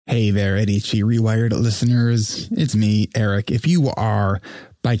Hey there, ADHD reWired listeners. It's me, Eric. If you are,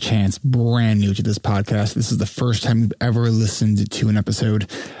 by chance, brand new to this podcast, this is the first time you've ever listened to an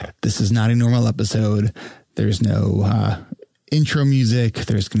episode. This is not a normal episode. There's no intro music.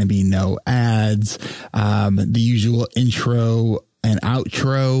 There's going to be no ads. The usual intro and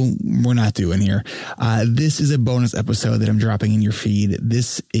outro we're not doing here. This is a bonus episode that I'm dropping in your feed.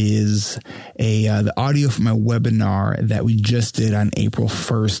 This is the audio from a webinar that we just did on April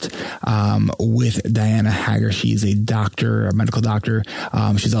 1st with Diana Hager. She's a doctor, a medical doctor.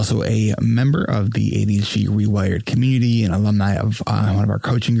 She's also a member of the ADHD reWired community and alumni of one of our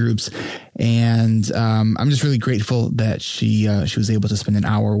coaching groups. And I'm just really grateful that she was able to spend an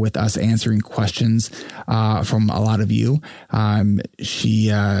hour with us answering questions from a lot of you.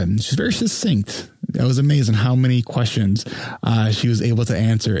 She's very succinct. That was amazing how many questions she was able to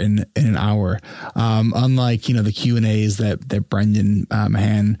answer in an hour. Unlike, the Q&As that Brendan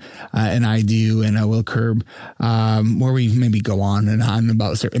Mahan and I do, and Will Curb, where we maybe go on and on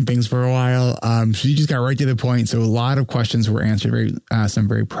about certain things for a while. She just got right to the point. So a lot of questions were answered, some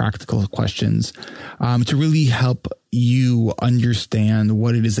very practical questions to really help you understand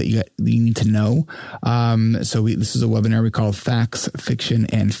what it is that you need to know. This is a webinar we call Facts, Fiction,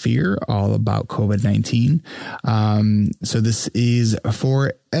 and Fear, all about COVID-19. So this is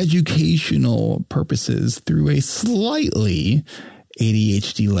for educational purposes through a slightly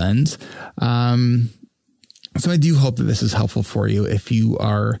ADHD lens. So I do hope that this is helpful for you. If you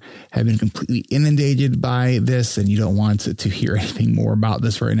have been completely inundated by this and you don't want to hear anything more about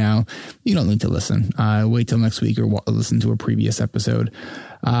this right now, you don't need to listen. Wait till next week or listen to a previous episode.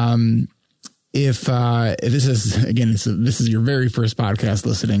 If this is, again, this is your very first podcast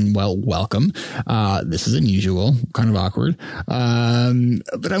listening, well, welcome. This is unusual, kind of awkward.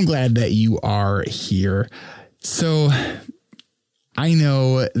 But I'm glad that you are here. So I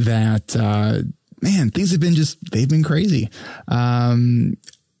know that, man, things they've been crazy. I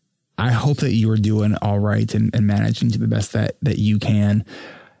hope that you are doing all right and managing to the best that you can,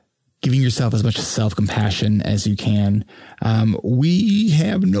 giving yourself as much self-compassion as you can. We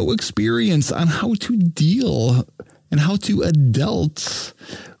have no experience on how to deal and how to adult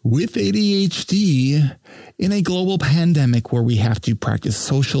with ADHD in a global pandemic where we have to practice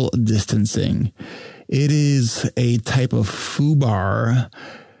social distancing. It is a type of FUBAR.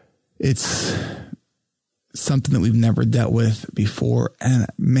 It's something that we've never dealt with before. And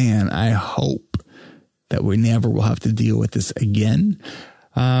man, I hope that we never will have to deal with this again.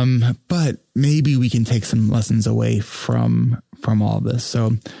 But maybe we can take some lessons away from all this.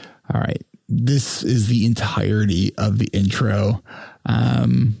 So, all right, this is the entirety of the intro.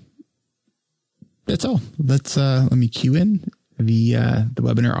 That's all. Let me cue in the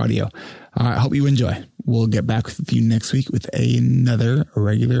webinar audio. I hope you enjoy. We'll get back with you next week with another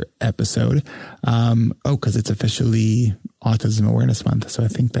regular episode. Because it's officially Autism Awareness Month. So I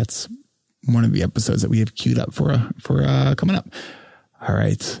think that's one of the episodes that we have queued up for coming up. All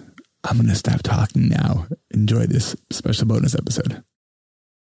right. I'm going to stop talking now. Enjoy this special bonus episode.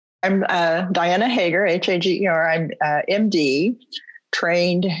 I'm Diana Hager, Hager. I'm MD,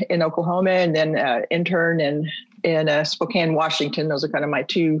 trained in Oklahoma, and then intern in Spokane, Washington. Those are kind of my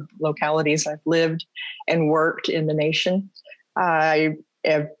two localities I've lived and worked in the nation. I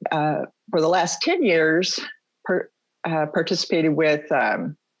have, for the last 10 years, participated with,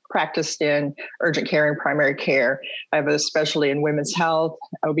 practiced in urgent care and primary care. I have a specialty in women's health,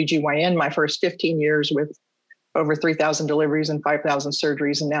 OBGYN, my first 15 years with over 3,000 deliveries and 5,000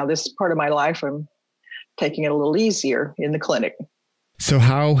 surgeries. And now this part of my life, I'm taking it a little easier in the clinic. So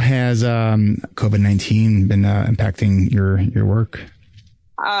how has COVID-19 been impacting your work?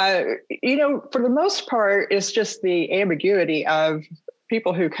 For the most part, it's just the ambiguity of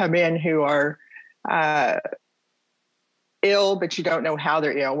people who come in who are ill, but you don't know how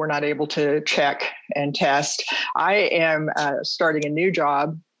they're ill. We're not able to check and test. I am starting a new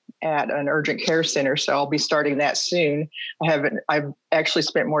job at an urgent care center, so I'll be starting that soon. I've actually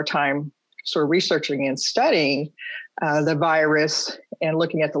spent more time sort of researching and studying the virus and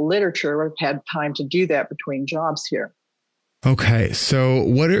looking at the literature. I've had time to do that between jobs here. Okay. So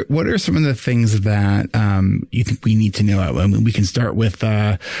what are some of the things that you think we need to know? I mean, we can start with, we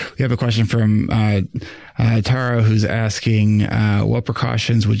have a question from Tara, who's asking, what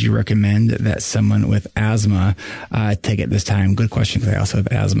precautions would you recommend that someone with asthma take at this time? Good question, because I also have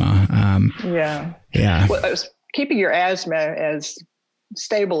asthma. Yeah. Well, keeping your asthma as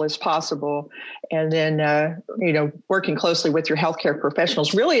stable as possible. And then, working closely with your healthcare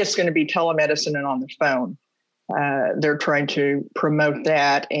professionals. Really, it's going to be telemedicine and on the phone. they're trying to promote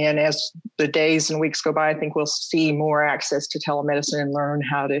that. And as the days and weeks go by, I think we'll see more access to telemedicine and learn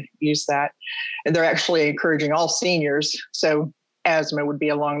how to use that. And they're actually encouraging all seniors, so asthma would be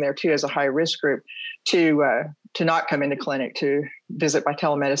along there too as a high risk group, to not come into clinic, to visit by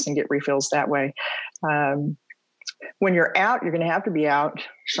telemedicine, get refills that way. When you're out, you're going to have to be out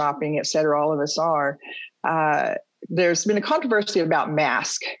shopping, et cetera. All of us are. There's been a controversy about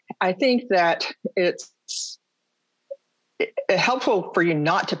masks. I think that it's helpful for you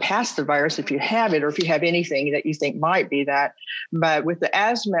not to pass the virus if you have it, or if you have anything that you think might be that. But with the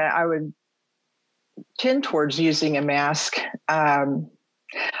asthma, I would tend towards using a mask.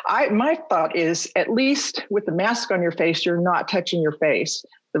 My thought is, at least with the mask on your face, you're not touching your face.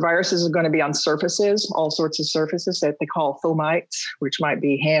 The viruses are going to be on surfaces, all sorts of surfaces that they call fomites, which might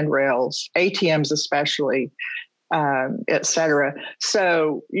be handrails, ATMs especially, et cetera.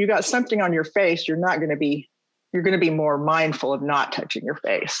 So you got something on your face, you're going to be more mindful of not touching your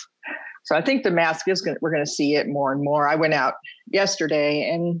face. So I think the mask we're going to see it more and more. I went out yesterday,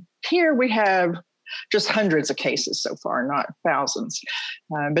 and here we have just hundreds of cases so far, not thousands.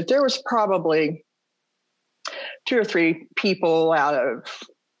 But there was probably 2 or 3 people out of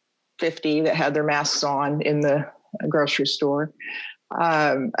 50 that had their masks on in the grocery store.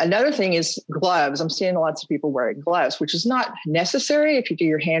 Another thing is gloves. I'm seeing lots of people wearing gloves, which is not necessary if you do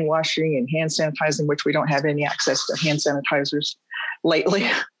your hand washing and hand sanitizing, which we don't have any access to hand sanitizers lately.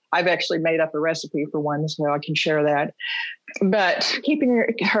 I've actually made up a recipe for one, so I can share that. But keeping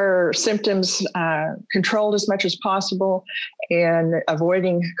her symptoms controlled as much as possible and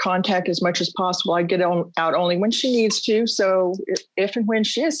avoiding contact as much as possible. I get out only when she needs to. So if and when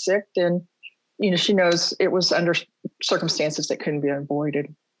she is sick, then she knows it was under circumstances that couldn't be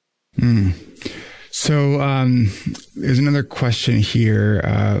avoided. So there's another question here.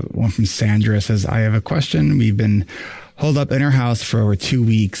 One from Sandra says, I have a question. We've been holed up in our house for over 2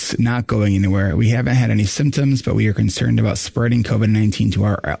 weeks, not going anywhere. We haven't had any symptoms, but we are concerned about spreading COVID-19 to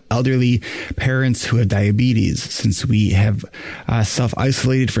our elderly parents who have diabetes. Since we have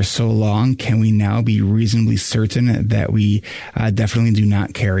self-isolated for so long, can we now be reasonably certain that we definitely do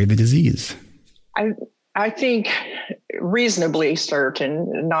not carry the disease? I think reasonably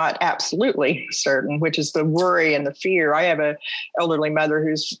certain, not absolutely certain, which is the worry and the fear. I have an elderly mother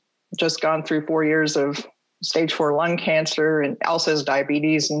who's just gone through 4 years of stage 4 lung cancer and also has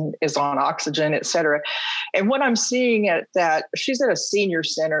diabetes and is on oxygen, et cetera. And what I'm seeing at that, she's at a senior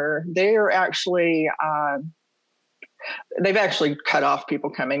center. They're actually, they've actually cut off people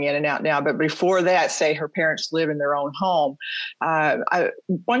coming in and out now. But before that, say her parents live in their own home.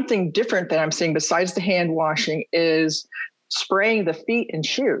 One thing different that I'm seeing besides the hand washing is spraying the feet and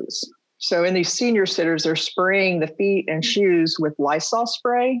shoes. So in these senior centers, they're spraying the feet and shoes with Lysol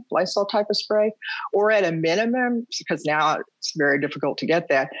type of spray, or at a minimum, because now it's very difficult to get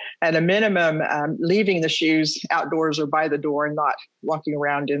that, at a minimum, leaving the shoes outdoors or by the door and not walking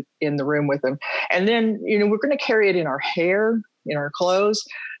around in the room with them. And then, we're going to carry it in our hair, in our clothes.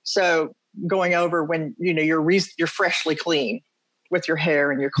 So going over when, you're freshly clean with your hair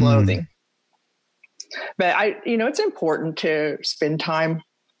and your clothing. But it's important to spend time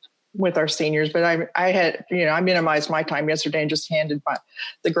with our seniors, but I minimized my time yesterday and just handed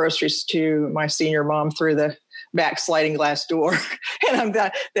the groceries to my senior mom through the back sliding glass door. And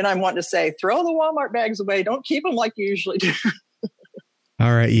I'm wanting to say, throw the Walmart bags away. Don't keep them like you usually do.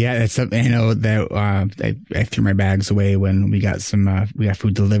 All right. Yeah. That's something I know that I threw my bags away when we got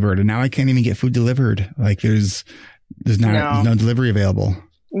food delivered, and now I can't even get food delivered. Like there's no delivery available.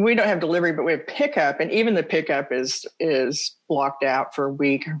 We don't have delivery, but we have pickup, and even the pickup is blocked out for a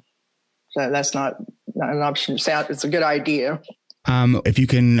week. So that's not an option. It's a good idea. If you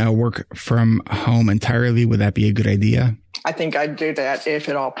can work from home entirely, would that be a good idea? I think I'd do that if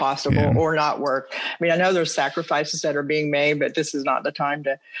at all possible, or not work. I mean, I know there's sacrifices that are being made, but this is not the time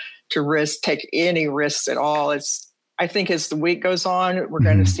to take any risks at all. I think as the week goes on, we're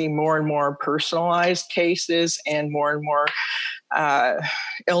going to see more and more personalized cases and more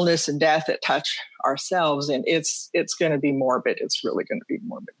illness and death that touch ourselves. And it's going to be morbid. It's really going to be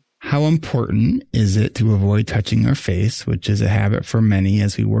morbid. How important is it to avoid touching our face, which is a habit for many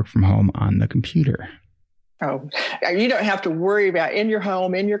as we work from home on the computer? Oh, you don't have to worry about in your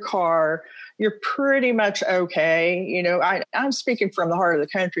home, in your car. You're pretty much okay. I'm speaking from the heart of the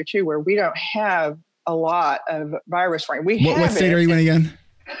country too, where we don't have a lot of virus. Right? What state are you in again?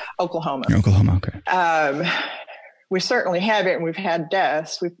 Oklahoma. Oklahoma. Okay. We certainly have it, and we've had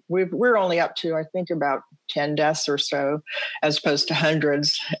deaths. We're only up to, I think, about 10 deaths or so, as opposed to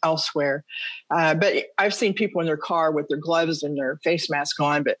hundreds elsewhere. But I've seen people in their car with their gloves and their face mask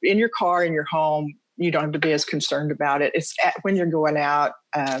on. But in your car, in your home, you don't have to be as concerned about it. It's when you're going out,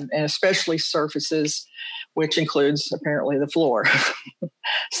 and especially surfaces, which includes apparently the floor.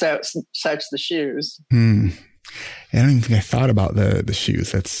 So such the shoes. I don't even think I thought about the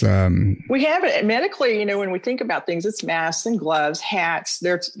shoes. That's we have it medically. When we think about things, it's masks and gloves, hats.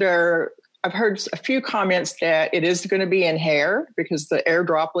 I've heard a few comments that it is going to be in hair because the air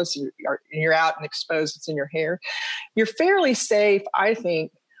droplets, you're out and exposed, it's in your hair. You're fairly safe. I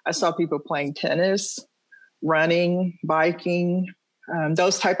think I saw people playing tennis, running, biking,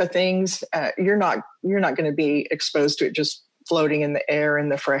 those type of things. You're not going to be exposed to it just floating in the air, in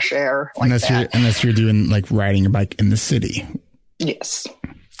the fresh air. Unless you're doing like riding a bike in the city. Yes.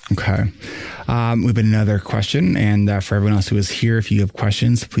 Okay. We have another question. And for everyone else who is here, if you have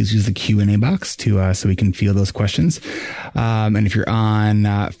questions, please use the Q&A box so we can field those questions. And if you're on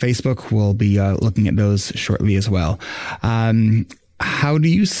Facebook, we'll be looking at those shortly as well. How do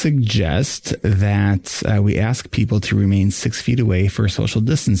you suggest that we ask people to remain 6 feet away for social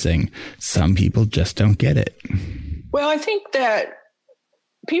distancing? Some people just don't get it. Well, I think that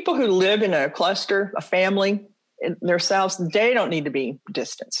people who live in a cluster, a family, themselves, they don't need to be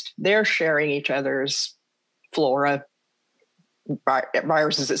distanced. They're sharing each other's flora,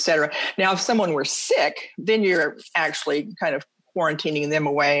 viruses, et cetera. Now, if someone were sick, then you're actually kind of quarantining them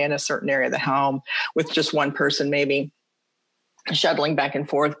away in a certain area of the home with just one person maybe shuttling back and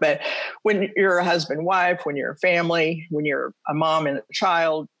forth. But when you're a husband, wife, when you're a family, when you're a mom and a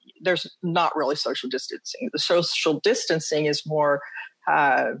child, there's not really social distancing. The social distancing is more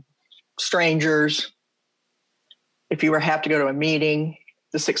strangers. If you have to go to a meeting,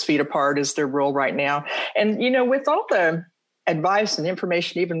 the 6 feet apart is their rule right now. And, with all the advice and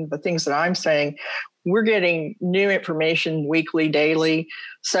information, even the things that I'm saying, we're getting new information weekly, daily.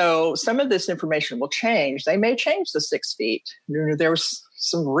 So some of this information will change. They may change the 6 feet. There was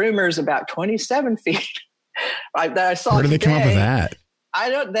some rumors about 27 feet that I saw. Where did they come up with that?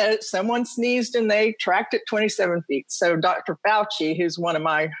 That someone sneezed and they tracked it 27 feet. So Dr. Fauci, who's one of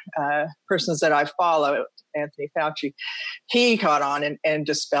my persons that I follow, Anthony Fauci, he caught on and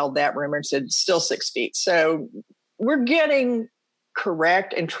dispelled that rumor and said still 6 feet. So we're getting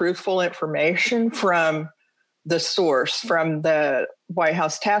correct and truthful information from the source, from the White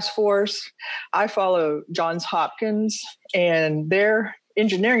House Task Force. I follow Johns Hopkins, and their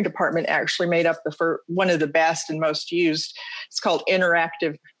engineering department actually made up one of the best and most used. It's called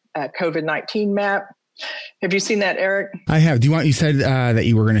Interactive COVID-19 Map. Have you seen that, Eric? I have. You said that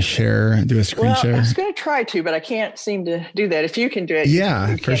you were going to do a screen share? I was going to try to, but I can't seem to do that. If you can do it.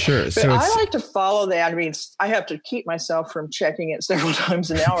 Yeah, for sure. But I like to follow that. I mean, I have to keep myself from checking it several times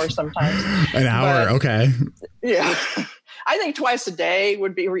an hour sometimes. An hour, okay. Yeah. I think twice a day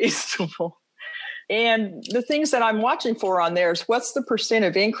would be reasonable. And the things that I'm watching for on there is what's the percent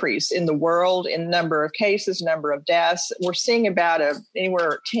of increase in the world in number of cases, number of deaths. We're seeing about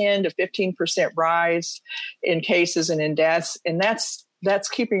anywhere 10 to 15% rise in cases and in deaths. And that's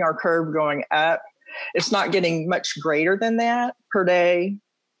keeping our curve going up. It's not getting much greater than that per day.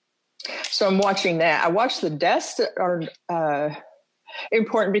 So I'm watching that. I watch the deaths that are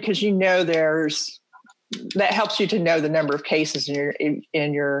important because that helps you to know the number of cases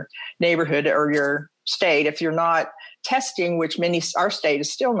in your neighborhood or your state. If you're not testing, which our state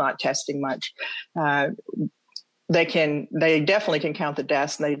is still not testing much, they definitely can count the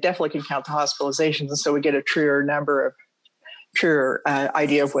deaths and they definitely can count the hospitalizations. And so we get a truer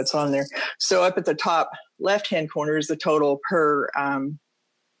idea of what's on there. So up at the top left-hand corner is the total per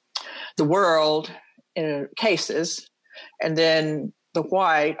the world in cases. And then the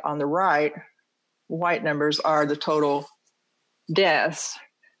white on the right, white numbers are the total deaths.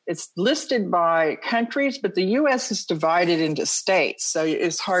 It's listed by countries, but the U.S. is divided into states. So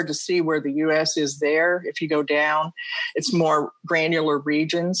it's hard to see where the U.S. is there. If you go down, it's more granular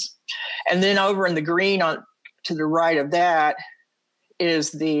regions. And then over in the green to the right of that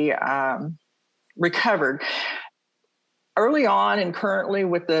is the recovered. Early on and currently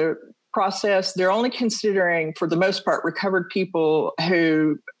with the process, they're only considering, for the most part, recovered people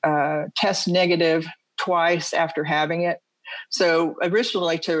who test negative twice after having it. So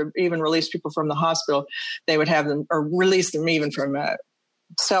originally, to even release people from the hospital, they would have them, or release them even from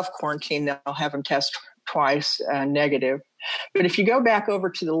self-quarantine, they'll have them test twice negative. But if you go back over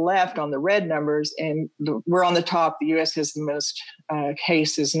to the left on the red numbers, and we're on the top, the U.S. has the most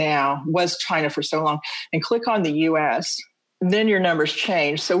cases now, was China for so long, and click on the U.S., then your numbers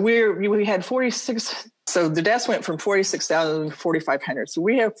change. So we had 46. So the deaths went from 46,000 to 4,500. So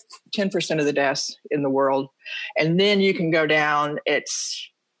we have 10% of the deaths in the world. And then you can go down. It's,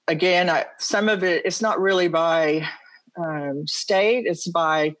 again, some of it, it's not really by state. It's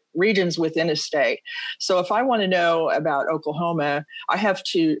by regions within a state. So if I want to know about Oklahoma, I have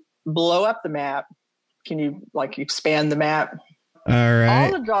to blow up the map. Can you expand the map? All right.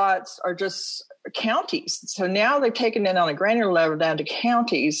 All the dots are just counties. So now they've taken it on a granular level down to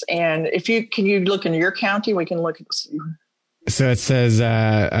counties. And can you look in your county? We can look at this. So it says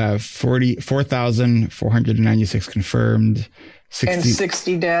 4,496 confirmed,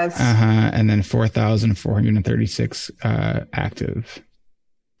 60 deaths. And then 4,436 active.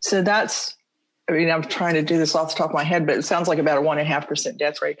 So I'm trying to do this off the top of my head, but it sounds like about a 1.5%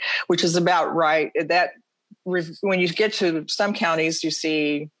 death rate, which is about right. That when you get to some counties, you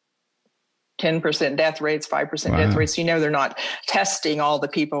see 10% death rates, 5% death rates. You know they're not testing all the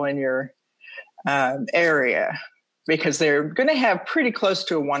people in your area because they're going to have pretty close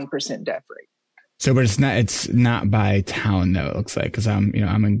to a 1% death rate. So, but it's not by town though. It looks like because I'm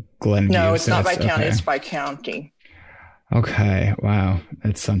in Glenview. No, it's not by town. It's by county. Okay. Wow,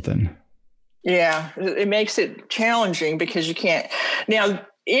 that's something. Yeah, it makes it challenging because you can't now.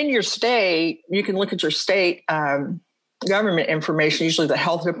 In your state, you can look at your state government information, usually the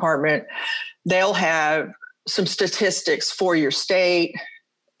health department. They'll have some statistics for your state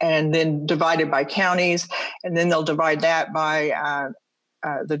and then divided by counties. And then they'll divide that by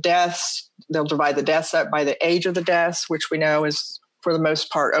the deaths. They'll divide the deaths up by the age of the deaths, which we know is for the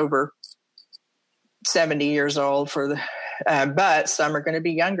most part over 70 years old but some are going to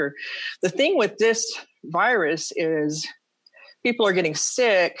be younger. The thing with this virus is people are getting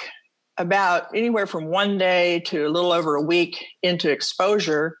sick about anywhere from 1 day to a little over a week into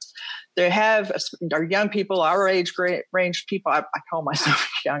exposure. Our young people, our age range people. I call myself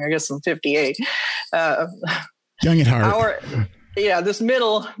young. I guess I'm 58. Young at heart. This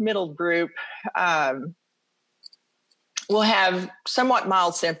middle group will have somewhat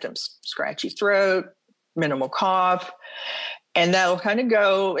mild symptoms: scratchy throat, minimal cough. And that'll kind of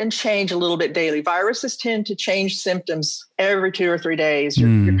go and change a little bit daily. Viruses tend to change symptoms every 2 or 3 days.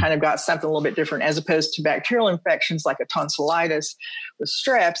 You're kind of got something a little bit different, as opposed to bacterial infections like a tonsillitis with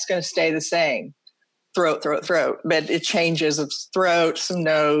strep. It's going to stay the same. Throat. But it changes. It's throat, some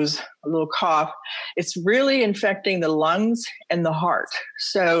nose, a little cough. It's really infecting the lungs and the heart.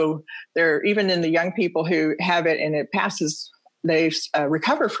 So even in the young people who have it and it passes, they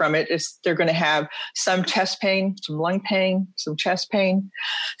recover from it, they're going to have some chest pain, some lung pain, some chest pain.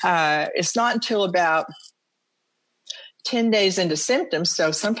 It's not until about 10 days into symptoms,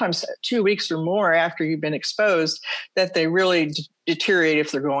 so sometimes 2 weeks or more after you've been exposed, that they really deteriorate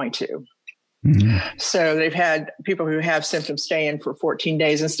if they're going to. Mm-hmm. So they've had people who have symptoms stay in for 14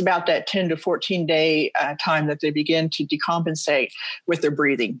 days. And it's about that 10 to 14 day time that they begin to decompensate with their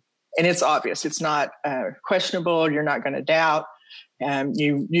breathing. And it's obvious. It's not questionable. You're not going to doubt.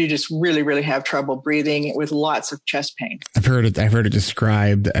 You just really, really have trouble breathing with lots of chest pain. I've heard it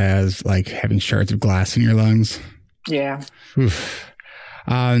described as like having shards of glass in your lungs. Yeah. Oof.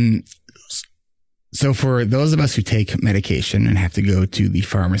 So for those of us who take medication and have to go to the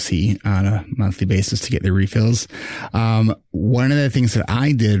pharmacy on a monthly basis to get their refills, one of the things that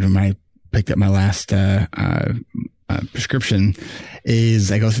I did when I picked up my last prescription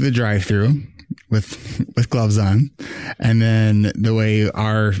is I go through the drive-through with gloves on, and then the way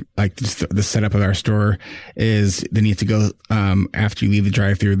the setup of our store is, then you have to go after you leave the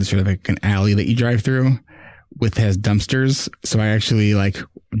drive-through. There's sort of like an alley that you drive through has dumpsters. So I actually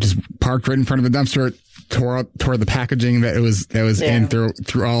just parked right in front of the dumpster, tore the packaging that was in,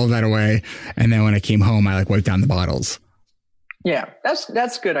 threw all of that away, and then when I came home, I wiped down the bottles. Yeah, that's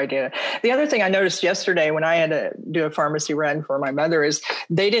a good idea. The other thing I noticed yesterday when I had to do a pharmacy run for my mother is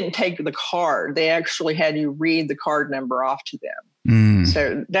they didn't take the card. They actually had you read the card number off to them.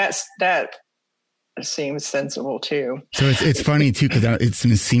 So that seems sensible too. So it's funny too, because it's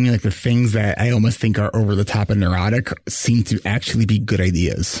seeming like the things that I almost think are over the top and neurotic seem to actually be good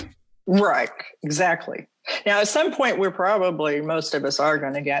ideas. Right. Exactly. Now, at some point, most of us are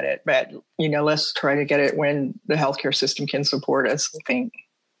going to get it, but, let's try to get it when the healthcare system can support us, I think.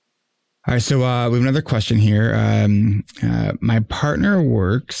 All right. So we have another question here. My partner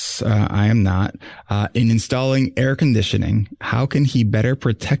works, I am not, in installing air conditioning. How can he better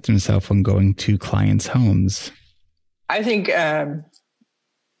protect himself when going to clients' homes? I think,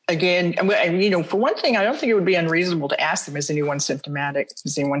 again, for one thing, I don't think it would be unreasonable to ask them, is anyone symptomatic?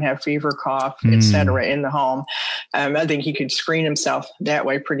 Does anyone have fever, cough, et cetera, in the home? I think he could screen himself that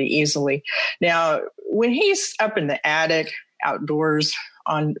way pretty easily. Now, when he's up in the attic, outdoors,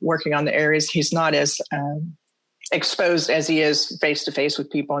 working on the areas, he's not as exposed as he is face to face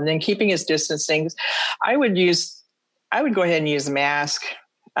with people. And then keeping his distancing, I would go ahead and use a mask.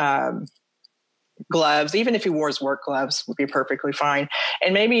 gloves. Even if he wore his work gloves, would be perfectly fine.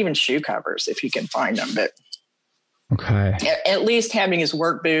 And maybe even shoe covers if you can find them. But okay, at least having his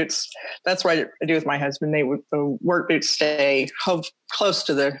work boots. That's what I do with my husband. The work boots stay close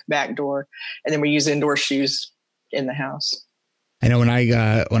to the back door, and then we use indoor shoes in the house. I know when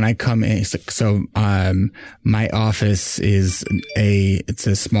I come in, so my office is it's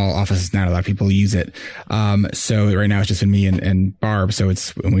a small office. Not a lot of people use it. So right now it's just been me and Barb. So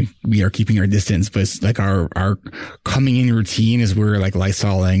it's we are keeping our distance, but it's like our coming in routine is we're like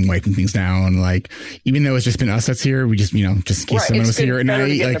Lysoling, wiping things down. Like even though it's just been us that's here, we just just in case someone was here at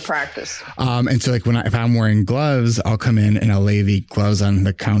night. Like practice. And so like if I'm wearing gloves, I'll come in and I'll lay the gloves on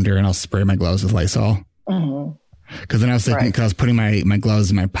the counter and I'll spray my gloves with Lysol. Mm-hmm. Because then I was thinking, because I was putting my gloves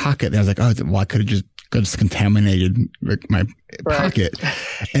in my pocket, and I was like, oh, well, I could have just contaminated my pocket.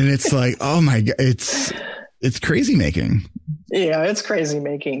 And it's like, oh my God, it's crazy making. Yeah, it's crazy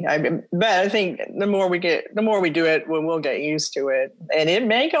making. But I think the more we do it, we'll get used to it. And it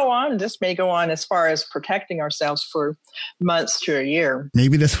may go on. This may go on as far as protecting ourselves for months to a year.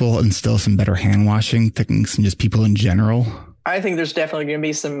 Maybe this will instill some better hand washing techniques and just people in general. I think there's definitely going to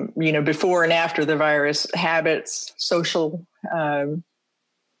be some, before and after the virus habits,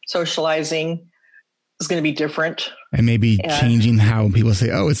 socializing is going to be different. And maybe changing how people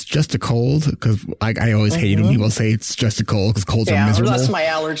say, oh, it's just a cold. Because I always hate when people say it's just a cold because colds are miserable. That's my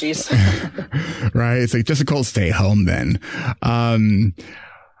allergies. Right. It's like just a cold, stay home then.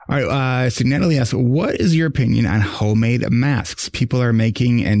 All right. So Natalie asks, what is your opinion on homemade masks? People are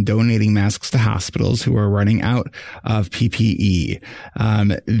making and donating masks to hospitals who are running out of PPE.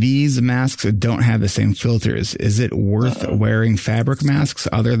 These masks don't have the same filters. Is it worth wearing fabric masks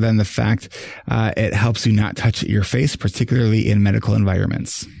other than the fact it helps you not touch your face, particularly in medical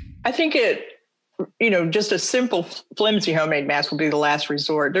environments? I think just a simple flimsy homemade mask will be the last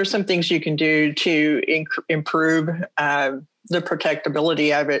resort. There's some things you can do to improve the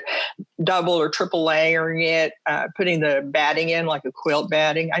protectability of it, double or triple layering it, putting the batting in like a quilt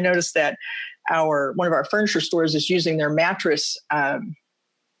batting. I noticed that one of our furniture stores is using their mattress,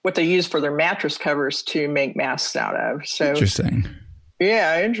 what they use for their mattress covers to make masks out of. So interesting.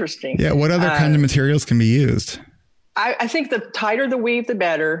 Yeah, interesting. Yeah. What other kinds of materials can be used? I think the tighter the weave, the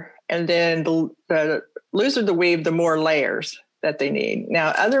better. And then the looser the weave, the more layers that they need. Now,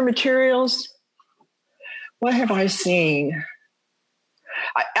 other materials, what have I seen?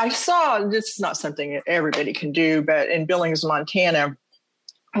 I saw, this is not something that everybody can do, but in Billings, Montana,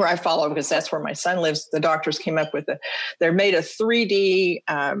 where I follow, because that's where my son lives, the doctors came up with they're made a 3D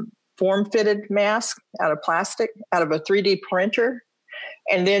form-fitted mask out of plastic, out of a 3D printer.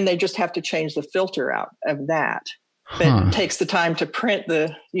 And then they just have to change the filter out of that. But it takes the time to print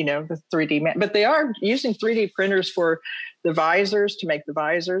the 3D mask. But they are using 3D printers for the visors, to make the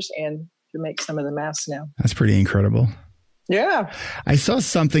visors and to make some of the masks now. That's pretty incredible. Yeah. I saw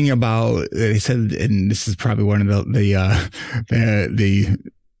something about, they said, and this is probably one of the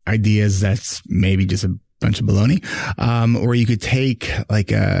ideas that's maybe just a bunch of baloney, where you could take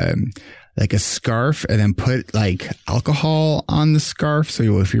like a scarf and then put like alcohol on the scarf.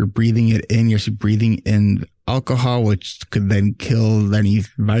 So if you're breathing it in, you're actually breathing in alcohol, which could then kill any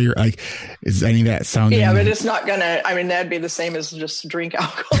virus. Like, is any of that sounding? Yeah, but it's not gonna. I mean, that'd be the same as just drink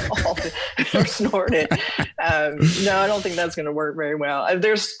alcohol or snort it. No, I don't think that's going to work very well.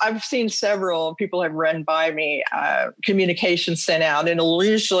 I've seen several people have run by me communications sent out, and it'll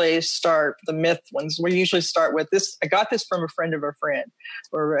usually start the myth ones. We usually start with this. I got this from a friend of a friend,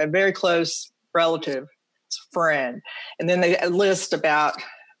 or a very close relative friend, and then they list about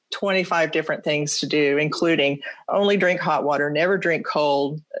 25 different things to do, including only drink hot water, never drink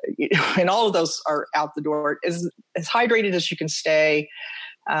cold. And all of those are out the door. As hydrated as you can stay.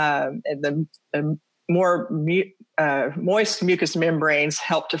 And the more moist mucous membranes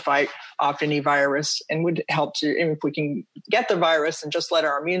help to fight off any virus, and would help to, if we can get the virus and just let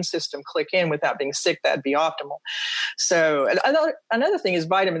our immune system click in without being sick, that'd be optimal. So another thing is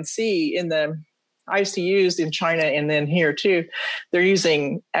vitamin C in the ICUs in China, and then here too, they're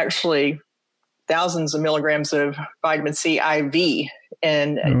using actually thousands of milligrams of vitamin C IV.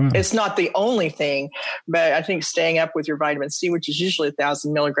 And it's not the only thing, but I think staying up with your vitamin C, which is usually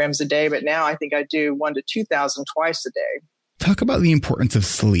 1,000 milligrams a day, but now I think I do 1,000 to 2,000 twice a day. Talk about the importance of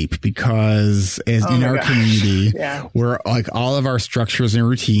sleep, because in our community, where like all of our structures and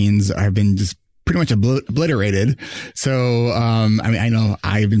routines have been just pretty much obliterated. So, I know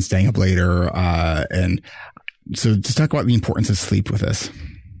I've been staying up later. And so just talk about the importance of sleep with us.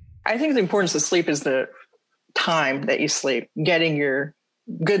 I think the importance of sleep is the time that you sleep, getting your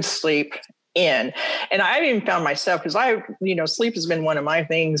good sleep in. And I've even found myself, because sleep has been one of my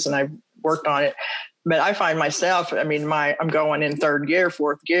things, and I've worked on it. But I find myself, I mean, I'm going in third gear,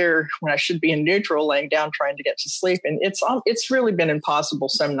 fourth gear when I should be in neutral, laying down, trying to get to sleep. And it's really been impossible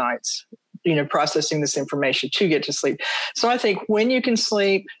some nights, processing this information to get to sleep. So I think when you can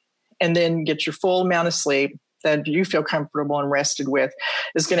sleep and then get your full amount of sleep that you feel comfortable and rested with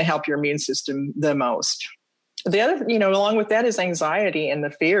is going to help your immune system the most. The other, along with that is anxiety and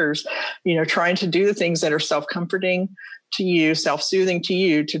the fears, trying to do the things that are self-comforting to you, self-soothing to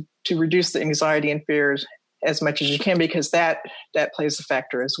you to reduce the anxiety and fears as much as you can, because that plays a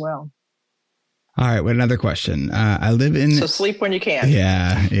factor as well. All right. What another question? So sleep when you can.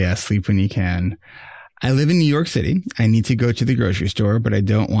 Yeah. Sleep when you can. I live in New York City. I need to go to the grocery store, but I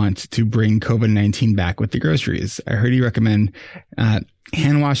don't want to bring COVID-19 back with the groceries. I heard you recommend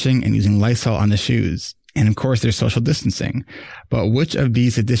hand washing and using Lysol on the shoes. And of course, there's social distancing. But which of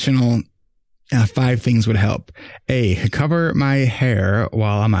these additional 5 things would help? A, cover my hair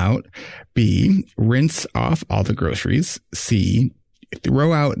while I'm out. B, rinse off all the groceries. C,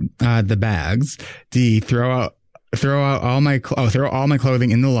 throw out the bags. D, throw all my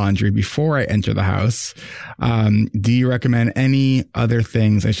clothing in the laundry before I enter the house. Do you recommend any other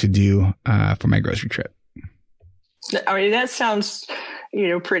things I should do for my grocery trip? I mean, that sounds,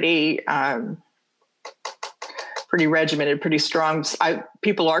 pretty regimented, pretty strong.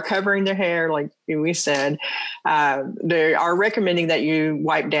 People are covering their hair, like we said. They are recommending that you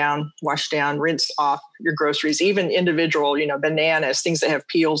wipe down, wash down, rinse off your groceries, even individual, bananas, things that have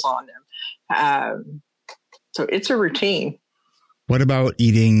peels on them. So it's a routine. What about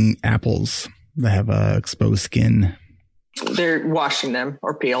eating apples that have exposed skin? They're washing them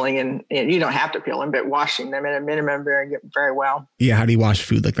or peeling, and you don't have to peel them, but washing them at a minimum very, very well. Yeah. How do you wash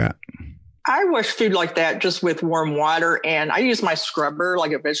food like that? I wash food like that just with warm water, and I use my scrubber,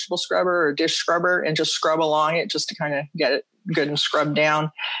 like a vegetable scrubber or a dish scrubber, and just scrub along it just to kind of get it good and scrubbed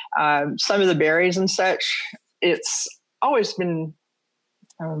down. Some of the berries and such, it's always been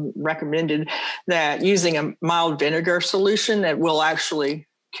recommended that using a mild vinegar solution that will actually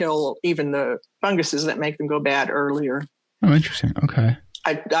kill even the funguses that make them go bad earlier. Oh, interesting. Okay.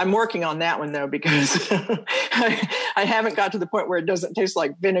 I'm working on that one, though, because I haven't got to the point where it doesn't taste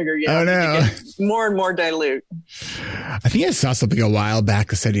like vinegar yet. Oh, no. More and more dilute. I think I saw something a while back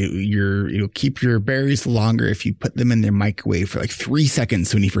that said you'll keep your berries longer if you put them in their microwave for like 3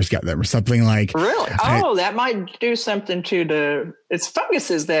 seconds when you first get them, or something like. Really? That might do something to it's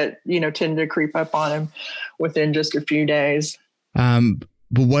funguses that, tend to creep up on them within just a few days.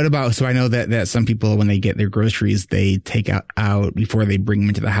 But what about, so I know that some people, when they get their groceries, they take out before they bring them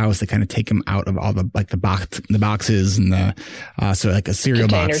into the house, they kind of take them out of all the boxes and so like a cereal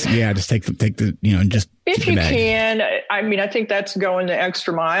box. Yeah. Just take the, just. If you can, I mean, I think that's going the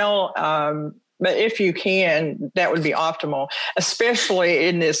extra mile. But if you can, that would be optimal, especially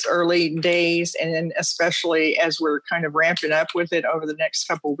in this early days. And then especially as we're kind of ramping up with it over the next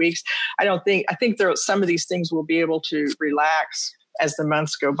couple of weeks. I think some of these things will be able to relax as the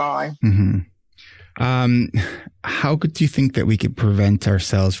months go by. Mm-hmm. How do you think that we could prevent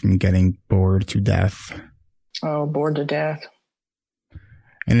ourselves from getting bored to death? Oh, bored to death.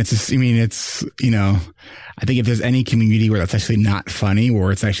 And I think if there's any community where that's actually not funny,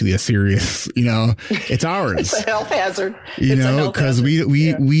 or it's actually a serious, it's ours. It's a health hazard. Because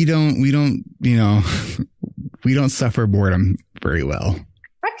we don't suffer boredom very well.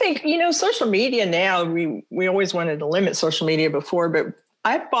 I think, social media now, we always wanted to limit social media before, but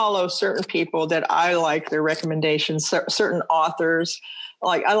I follow certain people that I like their recommendations, certain authors.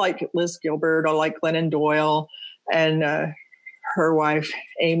 I like Liz Gilbert, I like Glennon Doyle, and her wife,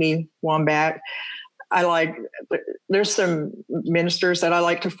 Amy Wambach. There's some ministers that I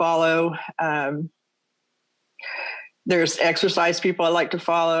like to follow. There's exercise people I like to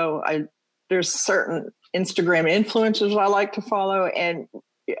follow. There's certain Instagram influencers I like to follow. And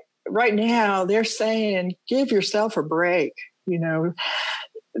right now they're saying, give yourself a break. We're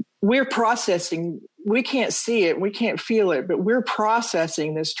processing, we can't see it, we can't feel it, but we're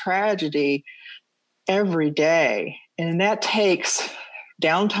processing this tragedy every day. And that takes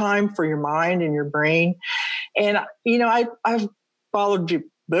downtime for your mind and your brain. And, I've followed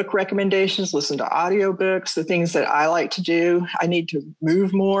book recommendations, listened to audiobooks, the things that I like to do. I need to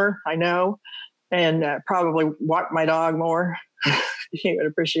move more, I know, and probably walk my dog more. You would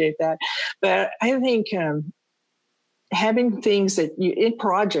appreciate that. But I think having things that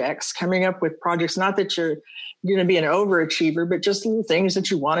coming up with projects, not that you're going to be an overachiever, but just little things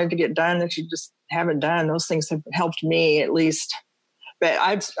that you wanted to get done that you just haven't done. Those things have helped me at least. But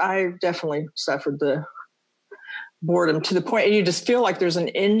I've definitely suffered the boredom to the point you just feel like there's an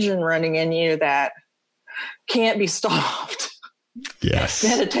engine running in you that can't be stopped. Yes.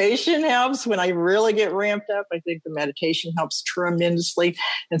 Meditation helps. When I really get ramped up, I think the meditation helps tremendously.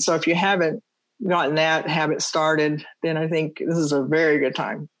 And so if you haven't gotten that habit started, then I think this is a very good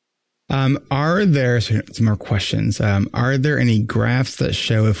time. Are there some more questions? Are there any graphs that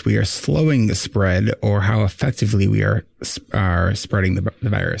show if we are slowing the spread or how effectively we are spreading the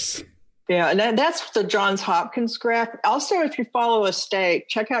virus? Yeah, and that's the Johns Hopkins graph. Also, if you follow a state,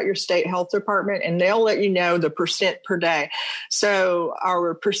 check out your state health department, and they'll let you know the percent per day. So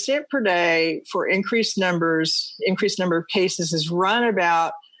our percent per day for increased number of cases is run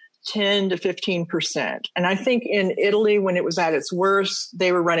about 10 to 15%. And I think in Italy, when it was at its worst,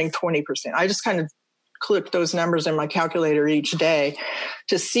 they were running 20%. I just kind of clipped those numbers in my calculator each day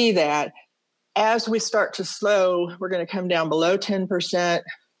to see that. As we start to slow, we're going to come down below 10%.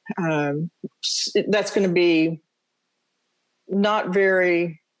 That's going to be not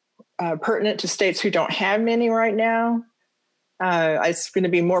very pertinent to states who don't have many right now. It's going to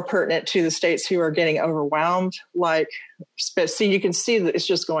be more pertinent to the states who are getting overwhelmed. You can see that it's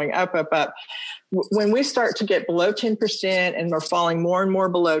just going up, up, up. When we start to get below 10% and we're falling more and more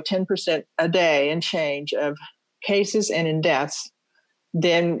below 10% a day and change of cases and in deaths,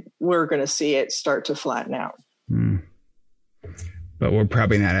 then we're going to see it start to flatten out. But we're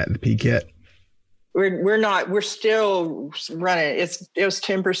probably not at the peak yet. We're not. We're still running. It was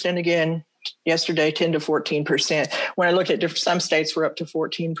 10% again yesterday, 10 to 14%. When I look at some states, we're up to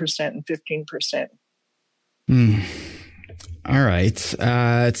 14% and 15%. All right.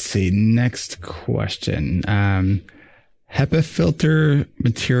 Let's see. Next question. HEPA filter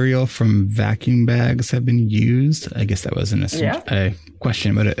material from vacuum bags have been used. I guess that wasn't a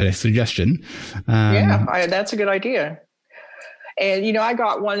question, but a suggestion. That's a good idea. And, I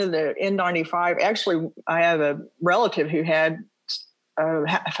got one of the N95. Actually, I have a relative who had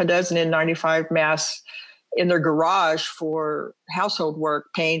half a dozen N95 masks in their garage for household work,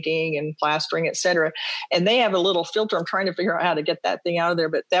 painting and plastering, et cetera. And they have a little filter. I'm trying to figure out how to get that thing out of there,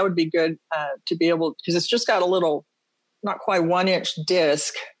 but that would be good to be able, because it's just got a little, not quite 1 inch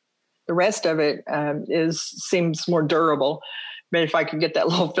disc. The rest of it seems more durable. But if I could get that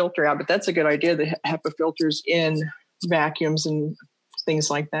little filter out, but that's a good idea. The HEPA filters in vacuums and things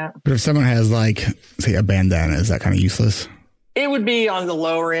like that. But if someone has say a bandana, is that kind of useless? It would be on the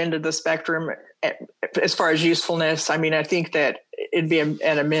lower end of the spectrum as far as usefulness. I mean, I think that it'd be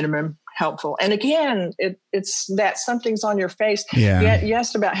at a minimum helpful. And again, it's that something's on your face. Yeah. You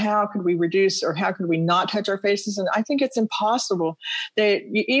asked about how could we reduce or how could we not touch our faces? And I think it's impossible.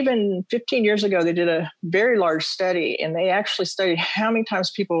 Even 15 years ago, they did a very large study, and they actually studied how many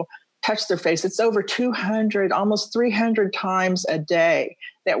times people touch their face. It's over 200, almost 300 times a day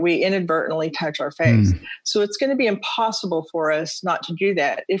that we inadvertently touch our face. So it's going to be impossible for us not to do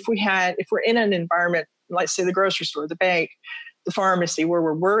that. If we're in an environment, like say the grocery store, the bank, the pharmacy, where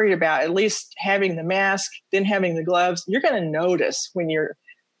we're worried about at least having the mask, then having the gloves, you're going to notice when your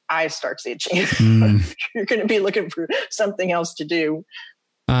eye starts itching. You're going to be looking for something else to do.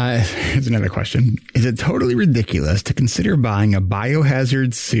 Here's another question. Is it totally ridiculous to consider buying a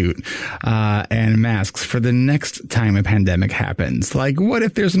biohazard suit and masks for the next time a pandemic happens? What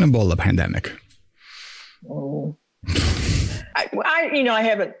if there's an Ebola pandemic? Oh. I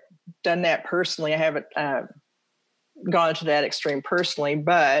haven't done that personally. I haven't gone to that extreme personally,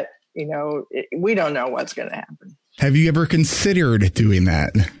 but, we don't know what's going to happen. Have you ever considered doing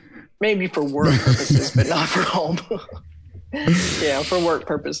that? Maybe for work purposes, but not for home. Yeah, for work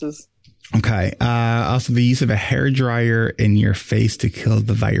purposes. Okay. Also, the use of a hairdryer in your face to kill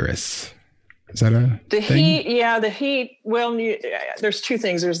the virus. Is that a thing? Heat? Yeah, the heat. Well, there's two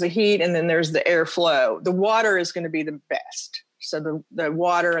things. There's the heat, and then there's the airflow. The water is going to be the best. So the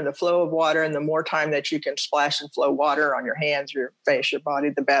water and the flow of water, and the more time that you can splash and flow water on your hands, your face, your body,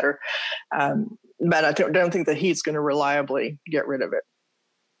 the better. But I don't think the heat's going to reliably get rid of it.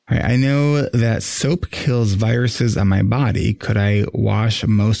 I know that soap kills viruses on my body. Could I wash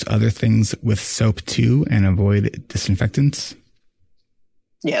most other things with soap too and avoid disinfectants?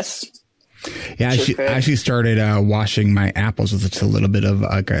 Yes. Yeah, I actually started washing my apples with just a little bit of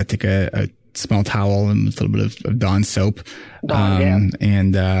I take a small towel and a little bit of Dawn soap,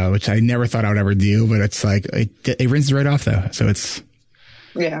 and which I never thought I would ever do, but it's it rinses right off though, so it's.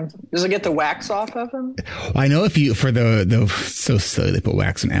 Yeah. Does it get the wax off of them? I know for the so silly they put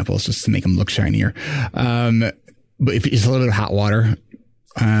wax in apples just to make them look shinier. But if it's a little bit of hot water,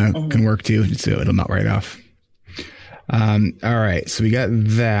 can work too. So it'll melt right off. All right. So we got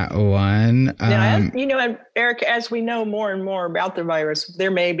that one. Now, Eric, as we know more and more about the virus,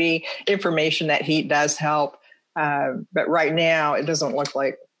 there may be information that heat does help. But right now it doesn't look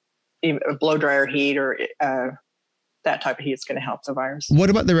like even a blow dryer heat or, that type of heat is going to help the virus. What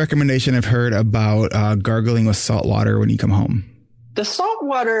about the recommendation I've heard about gargling with salt water when you come home? The salt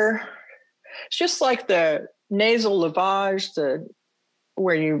water, it's just like the nasal lavage,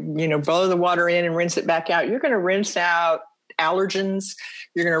 where you blow the water in and rinse it back out. You're going to rinse out allergens.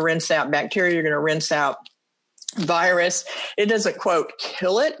 You're going to rinse out bacteria. You're going to rinse out virus. It doesn't, quote,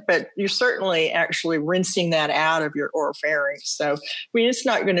 kill it, but you're certainly actually rinsing that out of your oropharynx. So, I mean, it's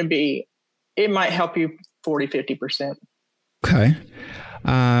not going to be, it might help you 40, 50%. Okay.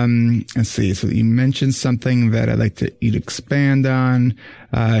 Let's see. So you mentioned something that I'd like you to expand on.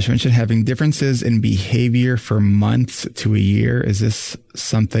 She mentioned having differences in behavior for months to a year. Is this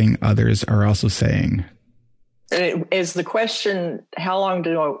something others are also saying? Is the question, how long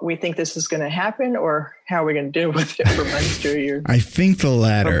do we think this is going to happen, or how are we going to deal with it for months to a year? I think the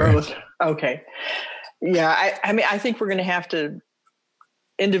latter. Or both. Okay. Yeah. I mean, I think we're going to have to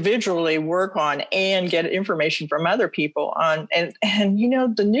individually work on and get information from other people on, and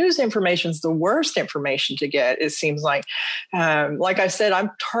the news information is the worst information to get. It seems like I said,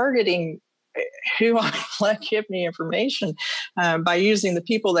 I'm targeting who I let give me information by using the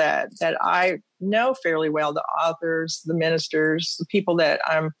people that I know fairly well, the authors, the ministers, the people that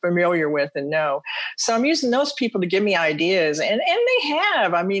I'm familiar with and know. So I'm using those people to give me ideas, and they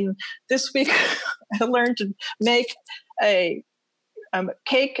have. I mean, this week I learned to make a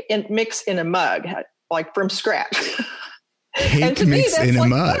cake and mix in a mug, like from scratch. Cake and to mix me, that's in like a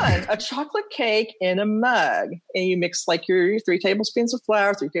mug. fun. A chocolate cake in a mug, and you mix like your 3 tablespoons of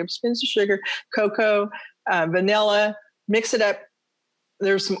flour, 3 tablespoons of sugar, cocoa, vanilla. Mix it up.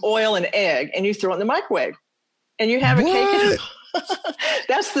 There's some oil and egg, and you throw it in the microwave, and you have a cake.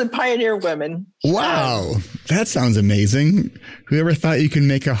 That's the pioneer women. Wow, that sounds amazing. Whoever thought you could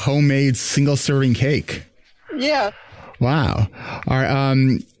make a homemade single-serving cake? Yeah. Wow. All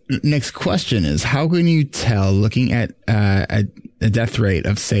right. Next question is, how can you tell, looking at a death rate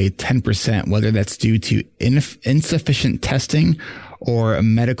of, say, 10%, whether that's due to insufficient testing or a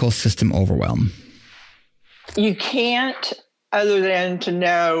medical system overwhelm? You can't, other than to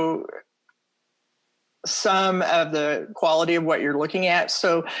know some of the quality of what you're looking at.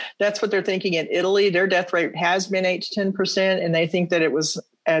 So that's what they're thinking in Italy. Their death rate has been 8 to 10%, and they think that it was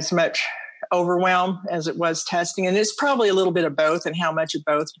as much overwhelm as it was testing. And it's probably a little bit of both, and how much of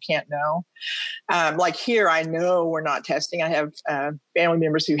both you can't know. Like here, I know we're not testing. I have family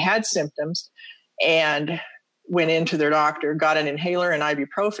members who had symptoms and went into their doctor, got an inhaler and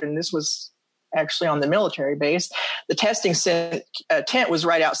ibuprofen. This was actually on the military base. The testing tent was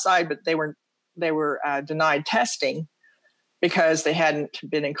right outside, but they were denied testing because they hadn't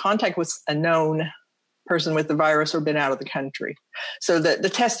been in contact with a known person with the virus or been out of the country. So the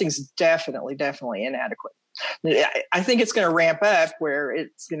testing is definitely inadequate. I think it's going to ramp up where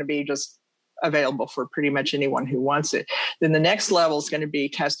it's going to be just available for pretty much anyone who wants it. Then the next level is going to be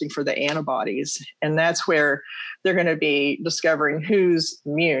testing for the antibodies. And that's where they're going to be discovering who's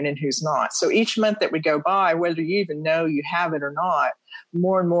immune and who's not. So each month that we go by, whether you even know you have it or not,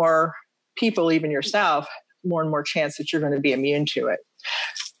 more and more people, even yourself, more and more chance that you're going to be immune to it.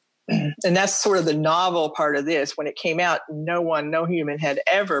 And that's sort of the novel part of this. When it came out, no human had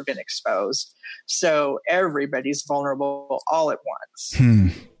ever been exposed. So everybody's vulnerable all at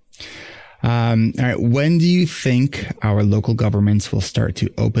once. All right. When do you think our local governments will start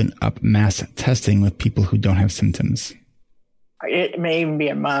to open up mass testing with people who don't have symptoms? It may even be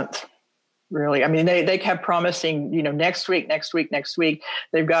a month, really. I mean, they kept promising, next week.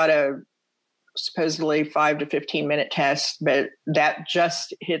 They've got a supposedly 5 to 15 minute test, but that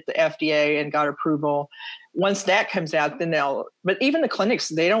just hit the FDA and got approval. Once that comes out, then but even the clinics,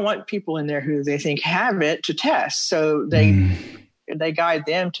 they don't want people in there who they think have it to test. So they guide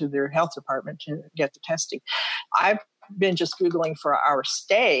them to their health department to get the testing. I've been just Googling for our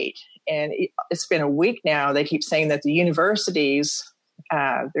state, and it's been a week now. They keep saying that the universities,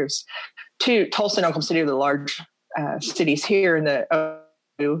 there's 2, Tulsa and Oklahoma City are the large cities here in the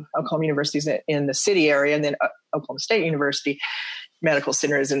Oklahoma University's in the city area, and then Oklahoma State University Medical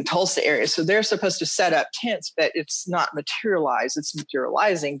Center is in Tulsa area. So they're supposed to set up tents, but it's not materialized. It's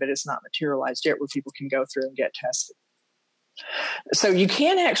materializing, but it's not materialized yet where people can go through and get tested. So you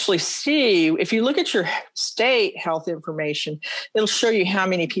can actually see, if you look at your state health information, it'll show you how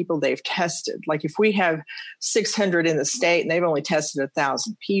many people they've tested. Like if we have 600 in the state and they've only tested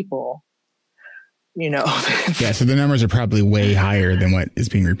 1,000 people, Yeah, so the numbers are probably way higher than what is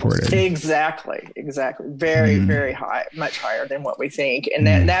being reported. Exactly. Very, very high, much higher than what we think. And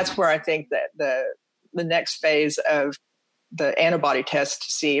that's where I think that the next phase of the antibody test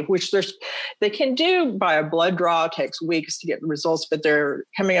to see, which they can do by a blood draw. It takes weeks to get the results, but they're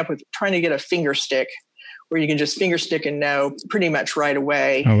coming up with trying to get a finger stick where you can just finger stick and know pretty much right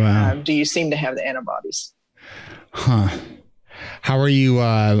away. Oh, wow. Do you seem to have the antibodies? Huh. How are you,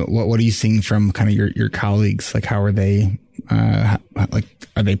 what are you seeing from kind of your colleagues? Like, how are they,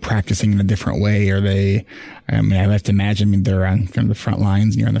 are they practicing in a different way? Are they, I mean, I have to imagine they're on kind of the front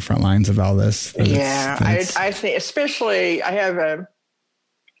lines, and you're on the front lines of all this. I think, especially, I have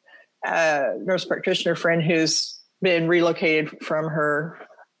a nurse practitioner friend who's been relocated from her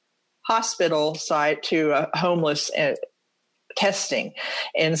hospital site to a homeless testing.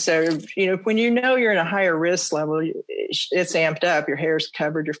 And so, when you're in a higher risk level, it's amped up. Your hair's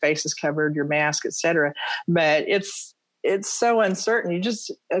covered, your face is covered, your mask, et cetera. But it's so uncertain. You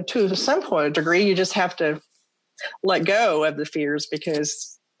just, to some point, degree, you just have to let go of the fears,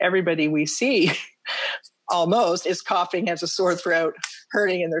 because everybody we see almost is coughing, has a sore throat,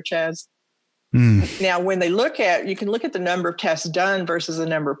 hurting in their chest. Now, when you can look at the number of tests done versus the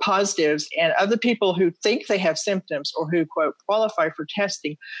number of positives, and of the people who think they have symptoms or who, quote, qualify for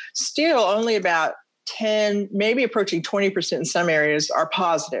testing, still only about 10, maybe approaching 20% in some areas are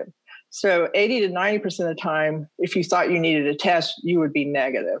positive. So 80 to 90% of the time, if you thought you needed a test, you would be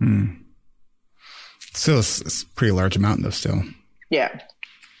negative. Still, it's a pretty large amount, though, still. Yeah.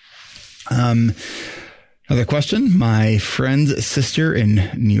 Another question. My friend's sister in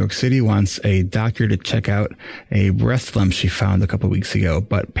New York City wants a doctor to check out a breast lump she found a couple of weeks ago,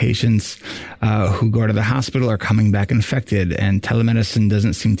 but patients who go to the hospital are coming back infected, and telemedicine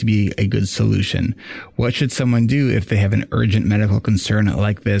doesn't seem to be a good solution. What should someone do if they have an urgent medical concern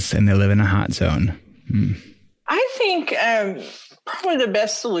like this and they live in a hot zone? I think probably the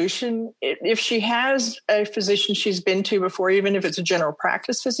best solution, if she has a physician she's been to before, even if it's a general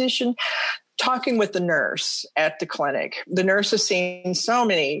practice physician, talking with the nurse at the clinic. The nurse has seen so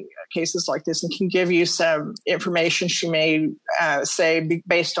many cases like this and can give you some information. She may say,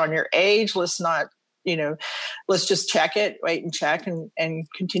 based on your age, let's just check it, wait and check and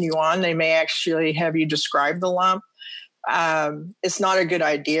continue on. They may actually have you describe the lump. It's not a good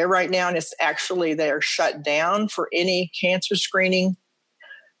idea right now, and it's actually, they're shut down for any cancer screening.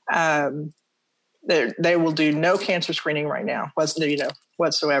 They will do no cancer screening right now,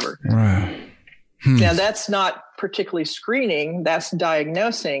 whatsoever. Wow. Now, that's not particularly screening, that's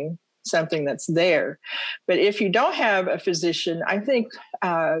diagnosing something that's there. But if you don't have a physician, I think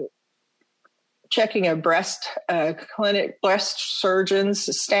checking a breast clinic, breast surgeons,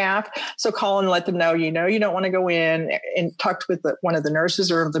 staff. So call and let them know, you don't want to go in and talk with one of the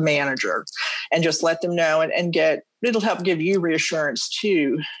nurses or the manager, and just let them know and it'll help give you reassurance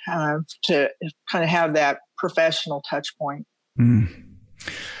too, to kind of have that professional touch point.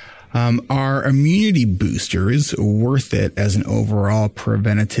 Are immunity boosters worth it as an overall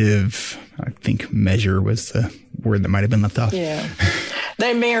preventative, I think, measure was the word that might have been left off? Yeah.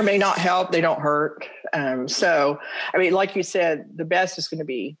 They may or may not help. They don't hurt. So, I mean, like you said, the best is going to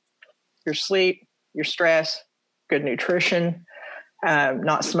be your sleep, your stress, good nutrition,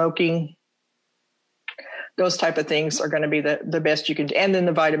 not smoking. Those type of things are going to be the best you can do. And then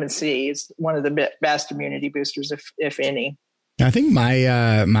the vitamin C is one of the best immunity boosters, if any. I think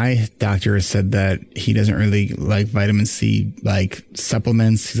my doctor has said that he doesn't really like vitamin C like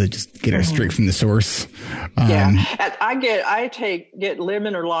supplements. He's like, just get it straight from the source. I get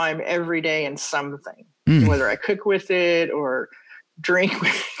lemon or lime every day in something, whether I cook with it or drink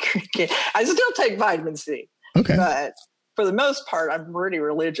with it. I still take vitamin C. Okay, but for the most part, I'm pretty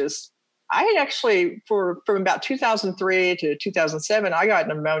religious. I actually, from about 2003 to 2007, I got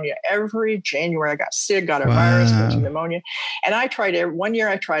pneumonia every January. I got sick, got a virus, got pneumonia. And I tried I'm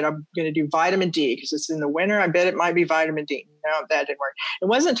going to do vitamin D because it's in the winter. I bet it might be vitamin D. No, that didn't work. It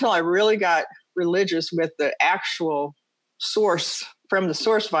wasn't until I really got religious with the actual source, from the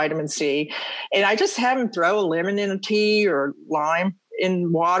source vitamin C. And I just have them throw a lemon in a tea or lime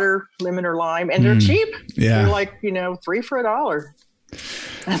in water, lemon or lime. And they're cheap. Yeah. They're like, $3 for $1.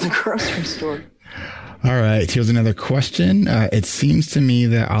 At the grocery store. All right. Here's another question. It seems to me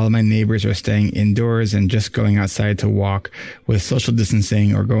that all of my neighbors are staying indoors and just going outside to walk with social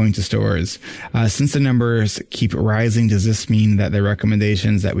distancing or going to stores. Since the numbers keep rising, does this mean that the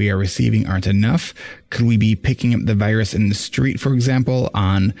recommendations that we are receiving aren't enough? Could we be picking up the virus in the street, for example,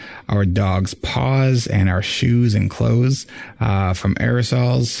 on our dog's paws and our shoes and clothes from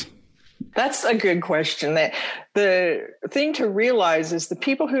aerosols? That's a good question. The thing to realize is the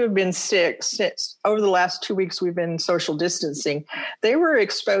people who have been sick since over the last 2 weeks we've been social distancing, they were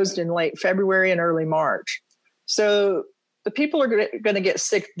exposed in late February and early March. So the people are going to get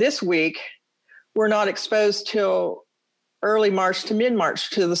sick this week were not exposed till early March to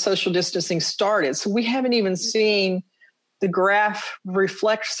mid-March till the social distancing started. So we haven't even seen the graph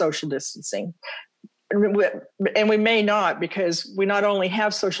reflect social distancing. and we may not, because we not only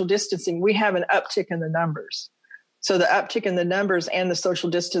have social distancing, we have an uptick in the numbers. So the uptick in the numbers and the social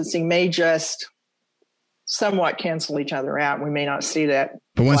distancing may just somewhat cancel each other out. We may not see that.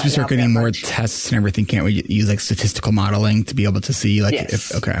 But once we start getting more tests and everything, can't we use like statistical modeling to be able to see like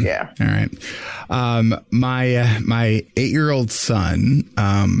yes. if, okay. Yeah. All right. My 8-year-old son,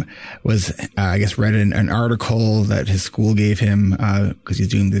 was, I guess read an article that his school gave him, cause he's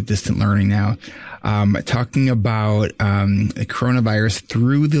doing the distant learning now, talking about, the coronavirus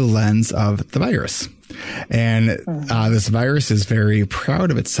through the lens of the virus. And this virus is very proud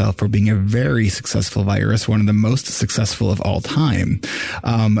of itself for being a very successful virus, one of the most successful of all time,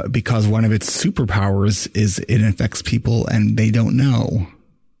 because one of its superpowers is it infects people and they don't know.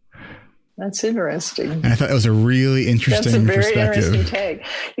 That's interesting. And I thought that was a really interesting perspective. That's a very interesting take.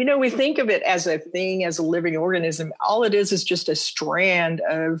 You know, we think of it as a thing, as a living organism. All it is just a strand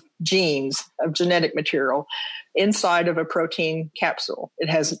of genes, of genetic material inside of a protein capsule. It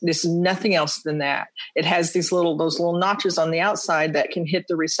has this, nothing else than that. It has those little notches on the outside that can hit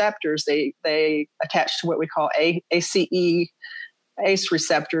the receptors. They attach to what we call ACE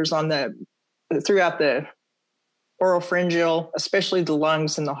receptors throughout the oropharyngeal, especially the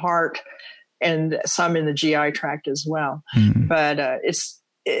lungs and the heart, and some in the GI tract as well. Mm-hmm. But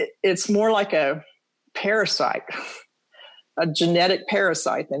it's more like a parasite, a genetic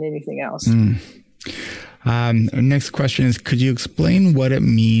parasite, than anything else. Next question is, could you explain what it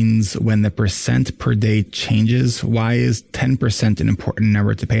means when the percent per day changes? Why is 10% an important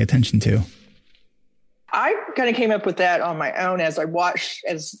number to pay attention to? I kind of came up with that on my own as I watched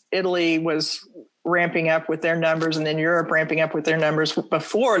as Italy was ramping up with their numbers, and then Europe ramping up with their numbers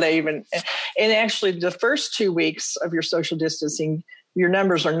before they even, and actually the first 2 weeks of your social distancing, your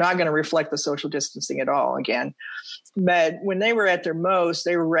numbers are not going to reflect the social distancing at all again. But when they were at their most,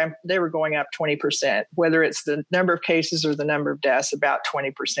 they were going up 20%, whether it's the number of cases or the number of deaths, about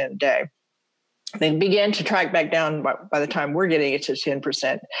 20% a day. They began to track back down by the time we're getting it to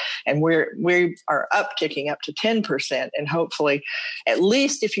 10%, and we are upticking up to 10%. And hopefully, at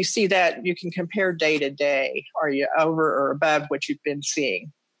least if you see that, you can compare day to day. Are you over or above what you've been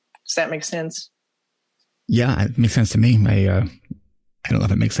seeing? Does that make sense? Yeah, it makes sense to me. I don't know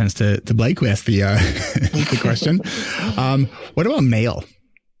if it makes sense to Blake who asked the question. What about mail?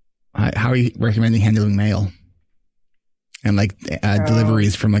 How are you recommending handling mail? And like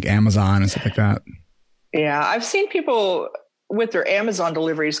deliveries from like Amazon and stuff like that. Yeah, I've seen people with their Amazon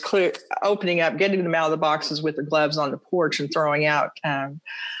deliveries opening up, getting them out of the boxes with their gloves on the porch and throwing out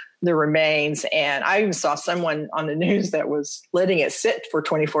the remains. And I even saw someone on the news that was letting it sit for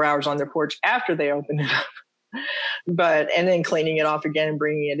 24 hours on their porch after they opened it up, and then cleaning it off again and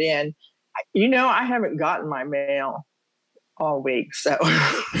bringing it in. You know, I haven't gotten my mail all week. So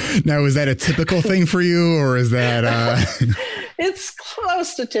now, is that a typical thing for you, or is that it's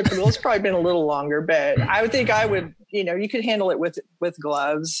close to typical? It's probably been a little longer, but I would think I would, you could handle it with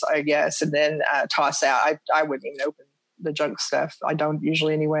gloves, I guess, and then toss out. I wouldn't even open the junk stuff. I don't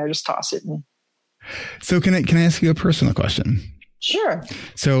usually anyway. I just toss it. So can I ask you a personal question? Sure.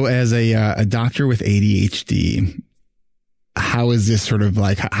 So as a doctor with ADHD, how is this sort of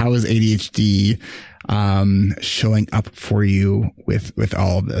like, how is ADHD showing up for you with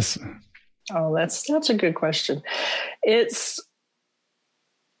all of this? Oh, that's a good question.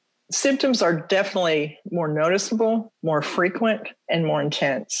 Symptoms are definitely more noticeable, more frequent, and more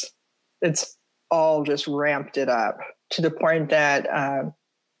intense. It's all just ramped it up to the point that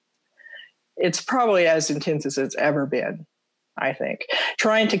it's probably as intense as it's ever been, I think.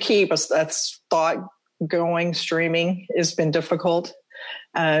 Trying to keep a thought going, streaming, has been difficult.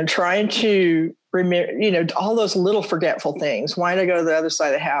 Trying to remember, all those little forgetful things. Why did I go to the other side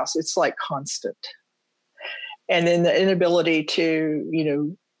of the house? It's like constant. And then the inability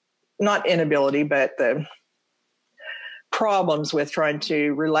to, not inability, but the problems with trying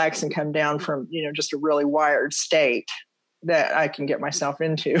to relax and come down from, just a really wired state that I can get myself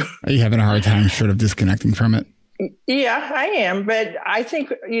into. Are you having a hard time sort of disconnecting from it? Yeah, I am. But I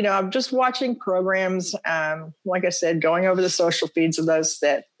think, I'm just watching programs, like I said, going over the social feeds of those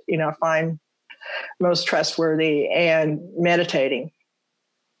that, I find most trustworthy, and meditating.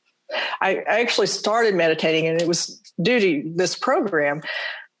 I actually started meditating, and it was due to this program,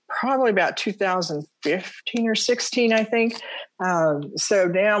 probably about 2015 or 16, I think. So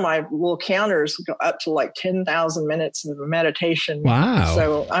now my little counters go up to like 10,000 minutes of meditation. Wow.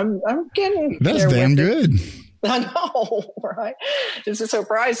 So I'm getting that's damn good. I know, right? This is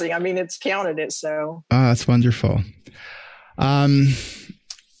surprising. I mean, it's counted it. So. Oh, that's wonderful.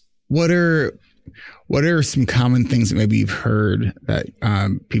 What are some common things that maybe you've heard that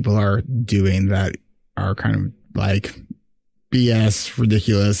people are doing that are kind of like BS,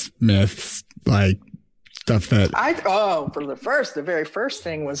 ridiculous myths, like stuff that the very first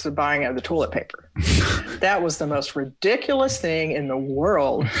thing was the buying of the toilet paper. That was the most ridiculous thing in the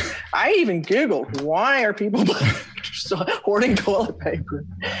world. I even Googled, why are people hoarding toilet paper?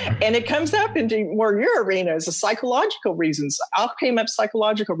 And it comes up into more your arena as a psychological reasons. Out came up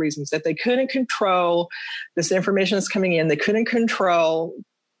psychological reasons that they couldn't control this information that's coming in. They couldn't control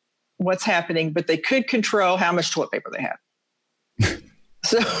what's happening, but they could control how much toilet paper they had.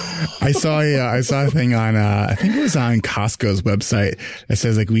 So I saw a thing on I think it was on Costco's website that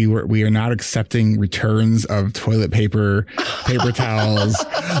says like we are not accepting returns of toilet paper towels,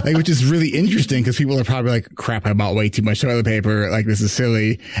 like, which is really interesting because people are probably like, crap, I bought way too much toilet paper, like this is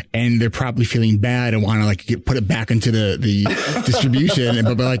silly, and they're probably feeling bad and want to like put it back into the distribution,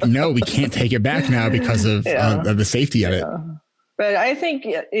 but like, no, we can't take it back now because of the safety of it. But I think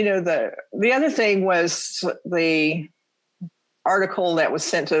the other thing was the article that was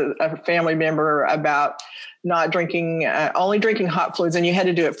sent to a family member about not drinking, only drinking hot fluids, and you had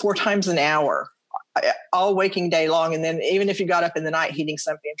to do it 4 times an hour, all waking day long. And then even if you got up in the night, heating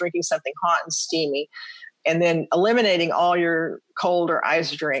something, drinking something hot and steamy, and then eliminating all your cold or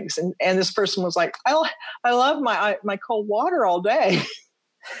ice drinks. And this person was like, I love my cold water all day.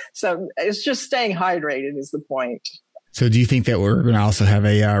 So it's just staying hydrated is the point. So do you think that we're going to also have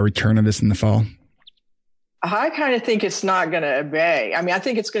a return of this in the fall? I kind of think it's not going to obey. I mean, I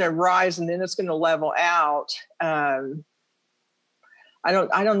think it's going to rise and then it's going to level out. I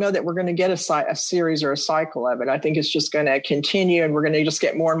don't know that we're going to get a series or a cycle of it. I think it's just going to continue, and we're going to just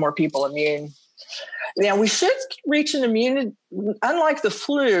get more and more people immune. Now, we should reach an immune, unlike the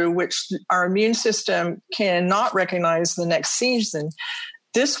flu, which our immune system cannot recognize the next season.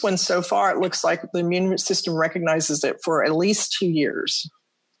 This one, so far, it looks like the immune system recognizes it for at least 2 years.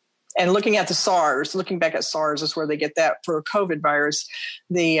 And looking back at SARS is where they get that for a COVID virus.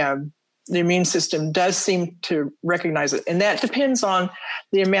 The immune system does seem to recognize it. And that depends on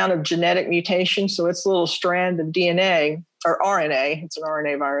the amount of genetic mutation. So it's a little strand of DNA or RNA. It's an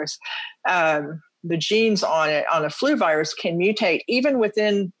RNA virus. The genes on it, on a flu virus, can mutate even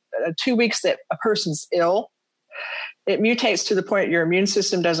within 2 weeks that a person's ill. It mutates to the point your immune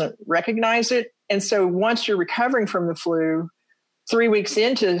system doesn't recognize it. And so once you're recovering from the flu, 3 weeks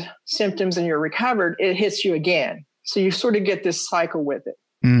into symptoms and you're recovered, it hits you again. So you sort of get this cycle with it.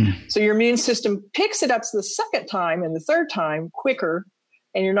 So your immune system picks it up the second time and the third time quicker,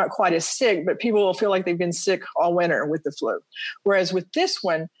 and you're not quite as sick, but people will feel like they've been sick all winter with the flu. Whereas with this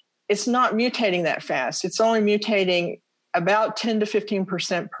one, it's not mutating that fast. It's only mutating about 10 to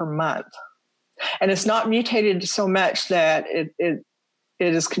 15% per month. And it's not mutated so much that it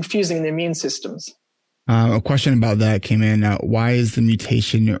is confusing the immune systems. A question about that came in. Why is the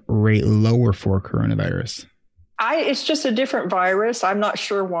mutation rate lower for coronavirus? It's just a different virus. I'm not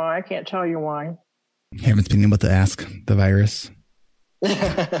sure why. I can't tell you why. Haven't been able to ask the virus. What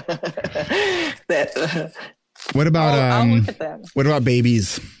about I'll look at that. What about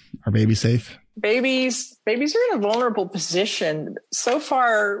babies? Are babies safe? Babies are in a vulnerable position. So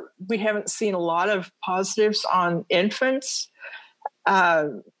far, we haven't seen a lot of positives on infants.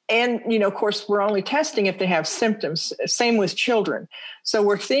 And, of course, we're only testing if they have symptoms. Same with children. So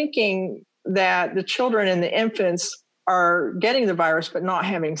we're thinking that the children and the infants are getting the virus but not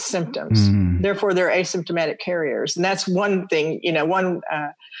having symptoms. Therefore, they're asymptomatic carriers. And that's one thing, one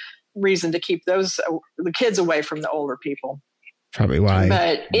reason to keep the kids away from the older people. Probably why.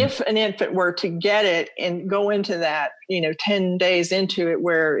 But if an infant were to get it and go into that, 10 days into it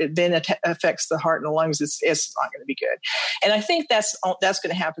where it then affects the heart and the lungs, it's not going to be good. And I think that's going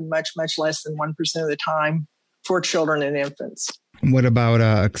to happen much, much less than 1% of the time for children and infants. What about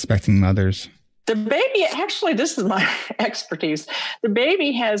expecting mothers? The baby, actually, this is my expertise. The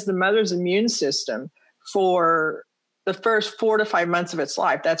baby has the mother's immune system for the first 4 to 5 months of its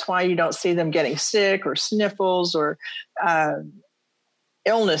life. That's why you don't see them getting sick or sniffles or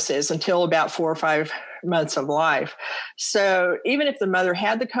illnesses until about 4 or 5 months of life. So even if the mother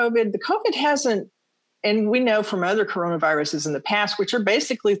had the COVID hasn't, and we know from other coronaviruses in the past, which are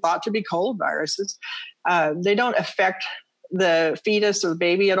basically thought to be cold viruses, they don't affect the fetus or the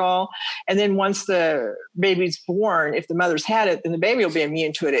baby at all. And then once the baby's born, if the mother's had it, then the baby will be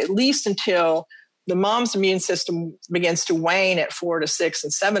immune to it, at least until the mom's immune system begins to wane at 4 to 6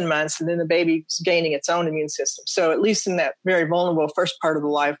 and 7 months, and then the baby's gaining its own immune system. So at least in that very vulnerable first part of the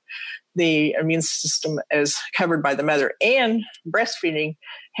life, the immune system is covered by the mother. And breastfeeding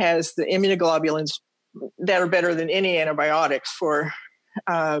has the immunoglobulins that are better than any antibiotics for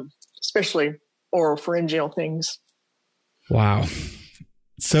especially oropharyngeal things. Wow.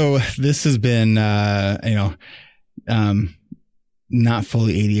 So this has been, not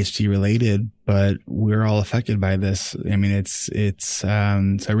fully ADHD related, but we're all affected by this. I mean, so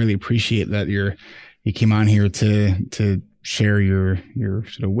I really appreciate that you came on here to share your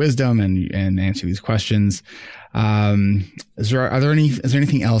sort of wisdom and answer these questions. Is there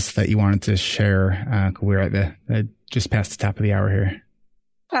anything else that you wanted to share? We're at just past the top of the hour here.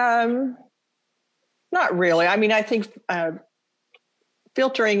 Not really. I mean, I think,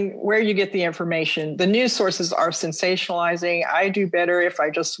 filtering where you get the information. The news sources are sensationalizing. I do better if I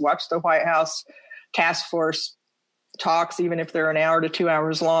just watch the White House task force talks, even if they're an hour to 2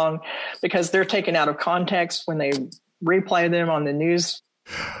 hours long, because they're taken out of context when they replay them on the news.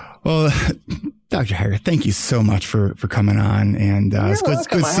 Well, Dr. Hager, thank you so much for coming on, and it's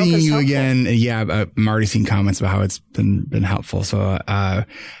good seeing you again. Yeah, I'm already seeing comments about how it's been helpful. So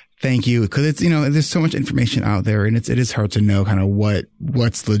thank you, because it's there's so much information out there, and it is hard to know kind of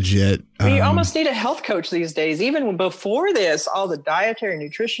what's legit. You almost need a health coach these days. Even before this, all the dietary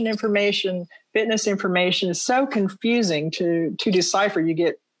nutrition information, fitness information is so confusing to decipher. You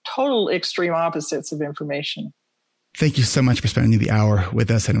get total extreme opposites of information. Thank you so much for spending the hour with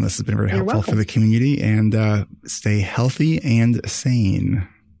us. I know this has been very helpful for the community, and stay healthy and sane.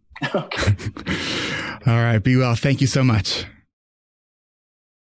 Okay. All right. Be well. Thank you so much.